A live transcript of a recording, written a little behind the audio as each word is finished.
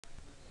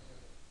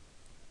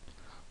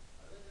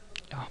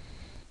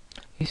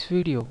This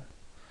video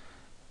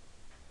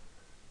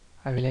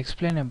I will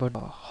explain about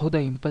how the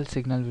impulse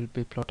signal will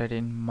be plotted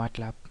in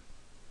Matlab.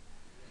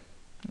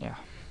 Yeah,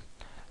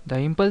 the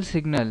impulse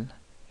signal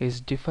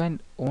is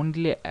defined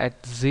only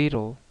at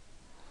 0,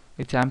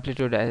 its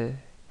amplitude as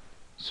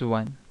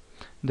 1.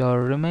 The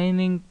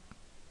remaining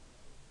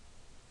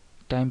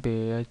time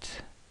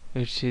periods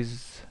it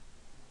is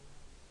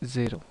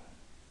 0.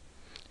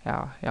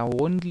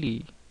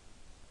 Only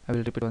I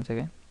will repeat once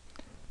again.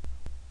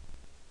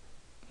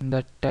 In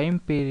the time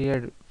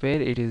period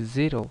where it is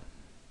 0,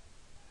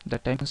 the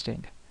time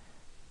constant,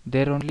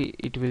 there only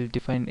it will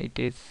define it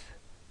is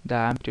the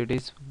amplitude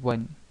is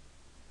 1.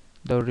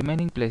 The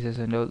remaining places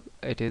and all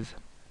it is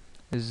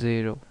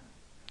 0.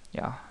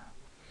 Yeah.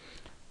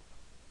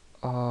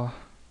 Now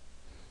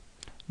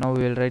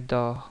we will write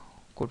the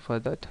code for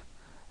that,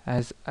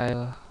 as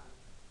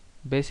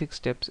basic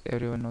steps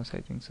everyone knows,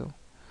 I think so.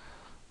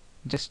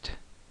 Just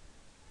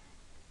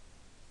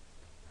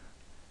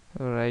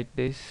write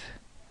this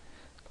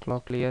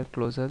clock clear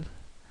closer,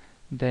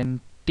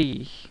 then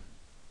t.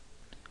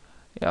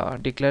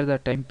 Declare the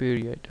time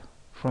period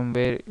from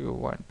where you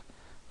want.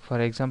 For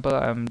example,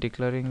 I am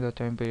declaring the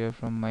time period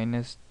from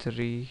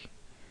 -3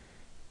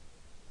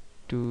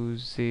 to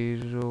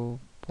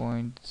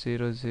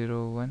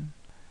 0.001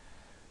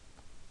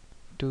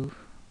 to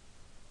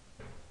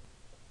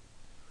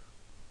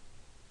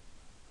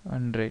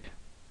 100.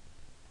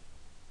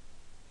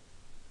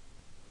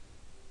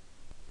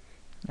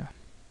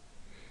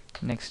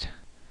 Next,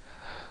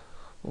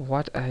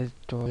 what I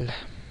told,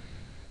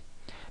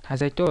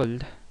 as I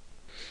told,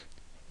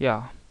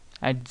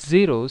 at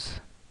zeros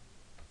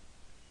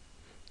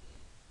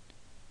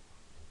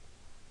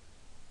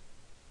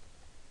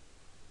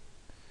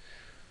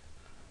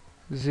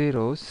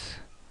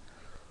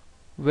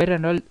where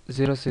and all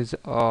zeros is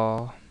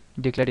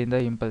declared in the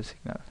impulse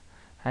signal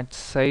at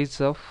size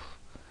of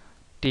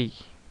t.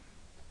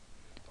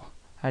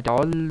 At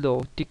all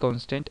the t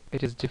constant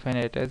it is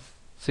defined as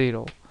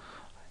 0,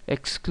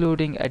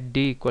 excluding at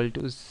d equal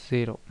to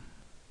 0.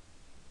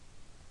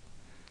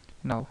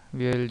 Now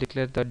we will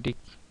declare the d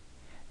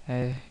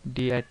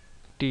at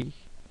t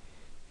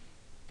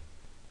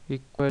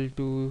equal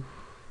to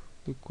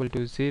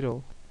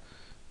 0,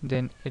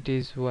 then it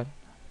is 1.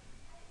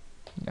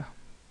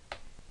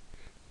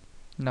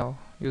 Now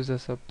use a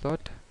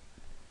subplot.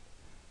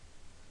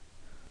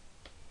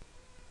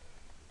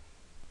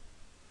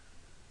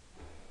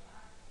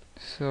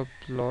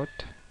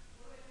 Subplot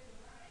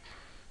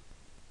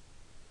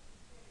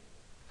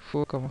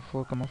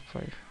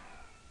 4,4,5.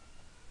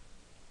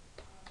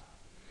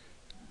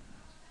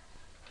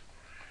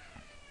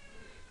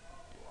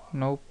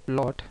 Now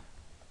plot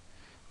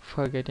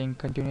for getting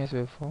continuous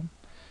waveform.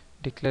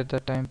 Declare the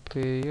time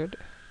period,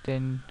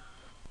 then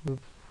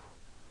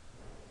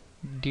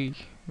d,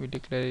 we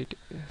declare it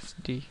as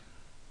d.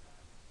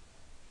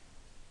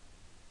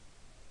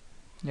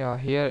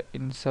 Here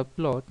in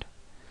subplot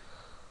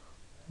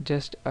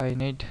just I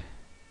need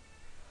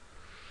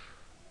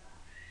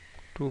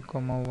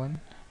 2,1.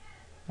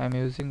 I am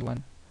using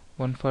one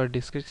for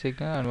discrete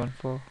signal and one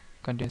for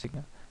continuous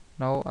signal.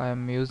 Now I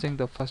am using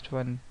the first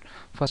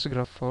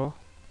graph for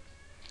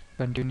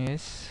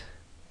continuous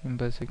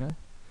impulse signal.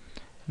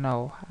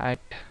 Now at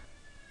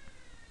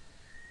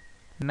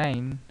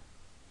 9,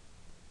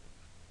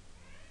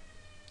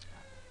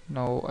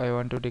 now I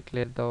want to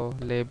declare the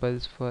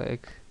labels for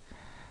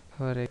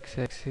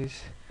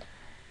x-axis.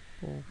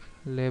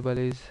 Label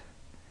is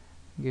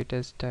give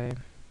test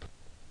time,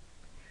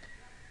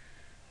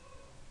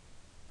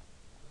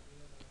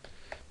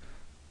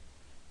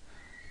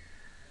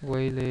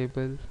 y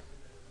label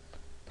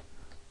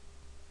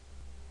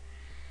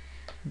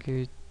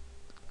give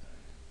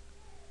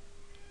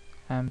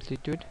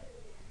amplitude,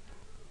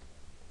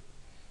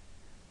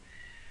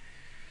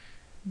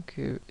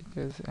 give it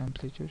as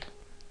amplitude,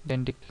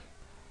 then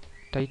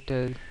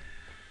title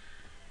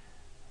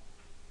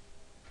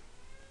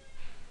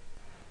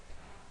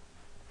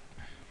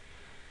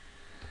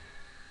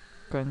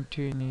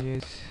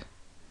continuous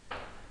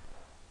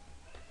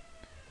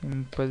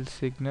impulse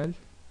signal.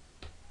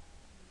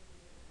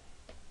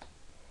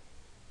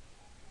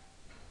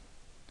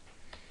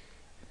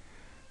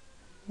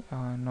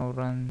 Now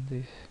run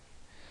this,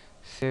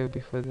 save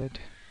before that,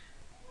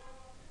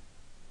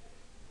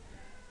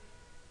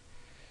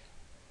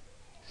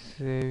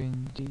 save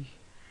in D,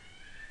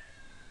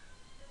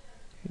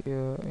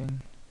 here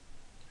in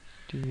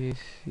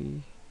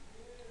DAC,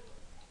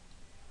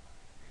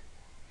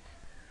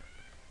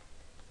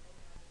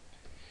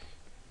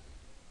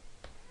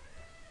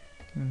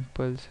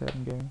 impulse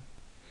I'm giving.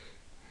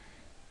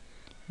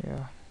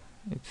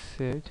 It's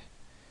saved.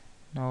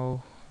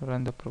 Now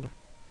run the program.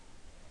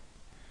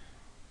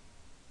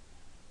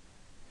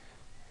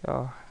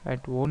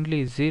 At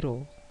only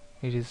 0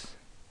 it is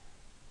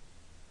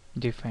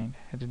defined,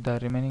 at the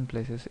remaining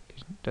places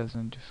it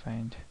doesn't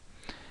defined.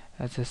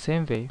 As the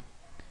same way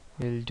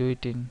we'll do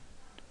it in,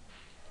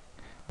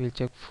 we'll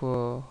check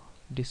for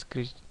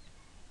discrete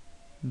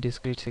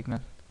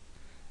signal.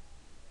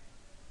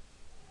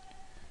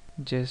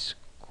 Just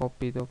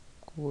copy the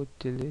code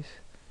till this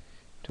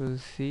to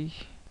C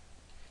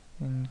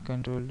in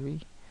control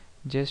V.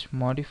 Just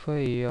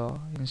modify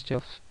instead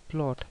of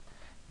plot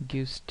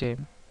give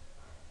stem,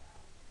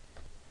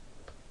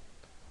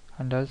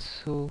 and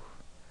also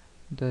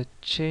the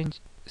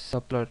change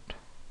subplot.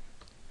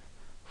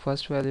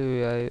 First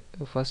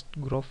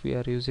graph we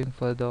are using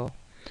for the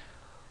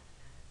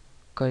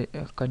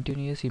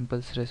continuous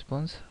impulse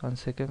response, and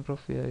second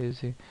graph we are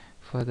using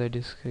for the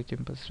discrete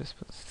impulse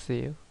response.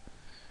 Save,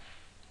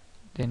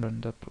 then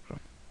run the program.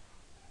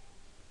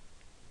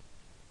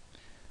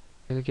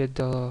 We'll get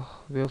the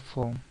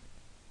waveform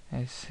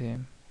as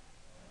same.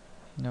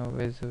 Now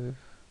where's the wave?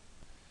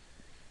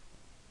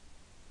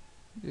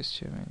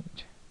 Just a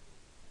minute.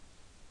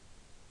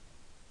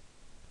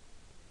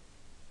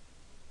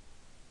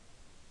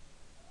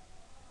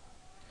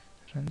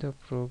 Run the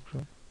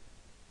program.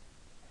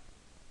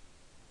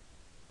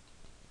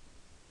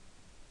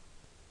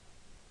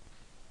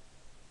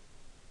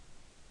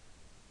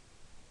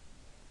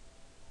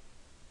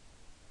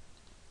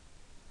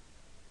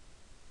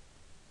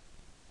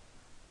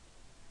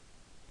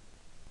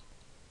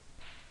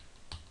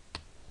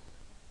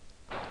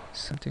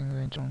 Something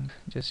went wrong.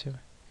 Just a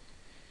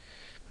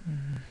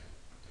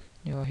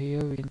yeah, here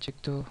we can check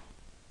the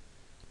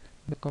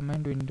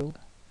command window.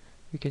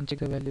 We can check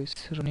the values.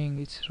 It's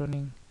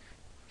running.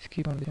 Just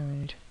keep on a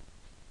minute.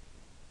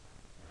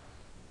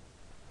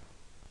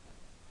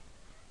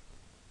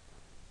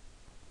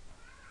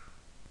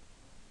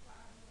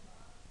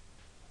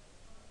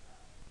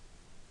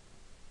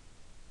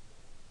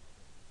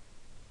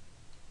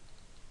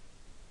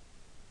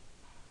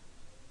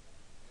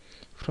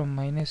 From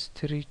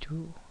 -3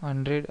 to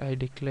 100 I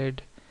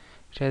declared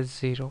it as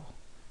 0.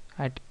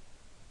 At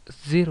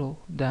 0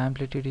 the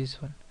amplitude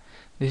is 1.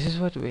 This is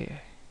what we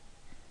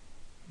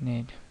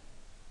need.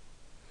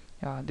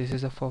 Yeah, this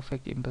is a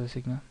perfect impulse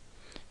signal.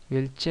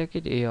 We'll check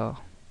it here,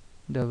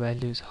 the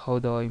values, how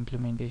the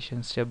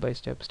implementation step by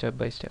step.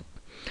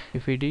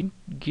 If we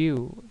didn't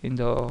give in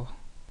the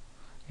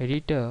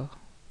editor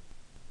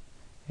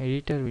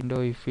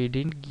window, if we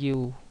didn't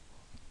give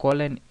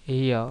colon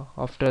here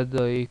after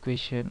the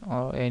equation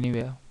or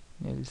anywhere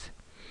else,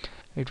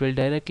 it will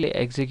directly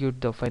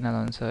execute the final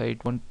answer.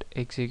 It won't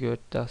execute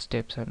the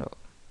steps and all.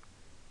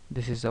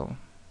 This is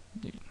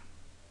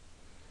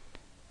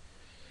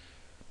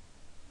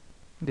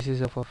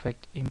a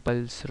perfect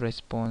impulse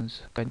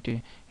response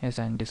continuous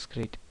and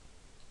discrete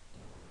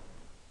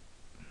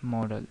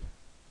model.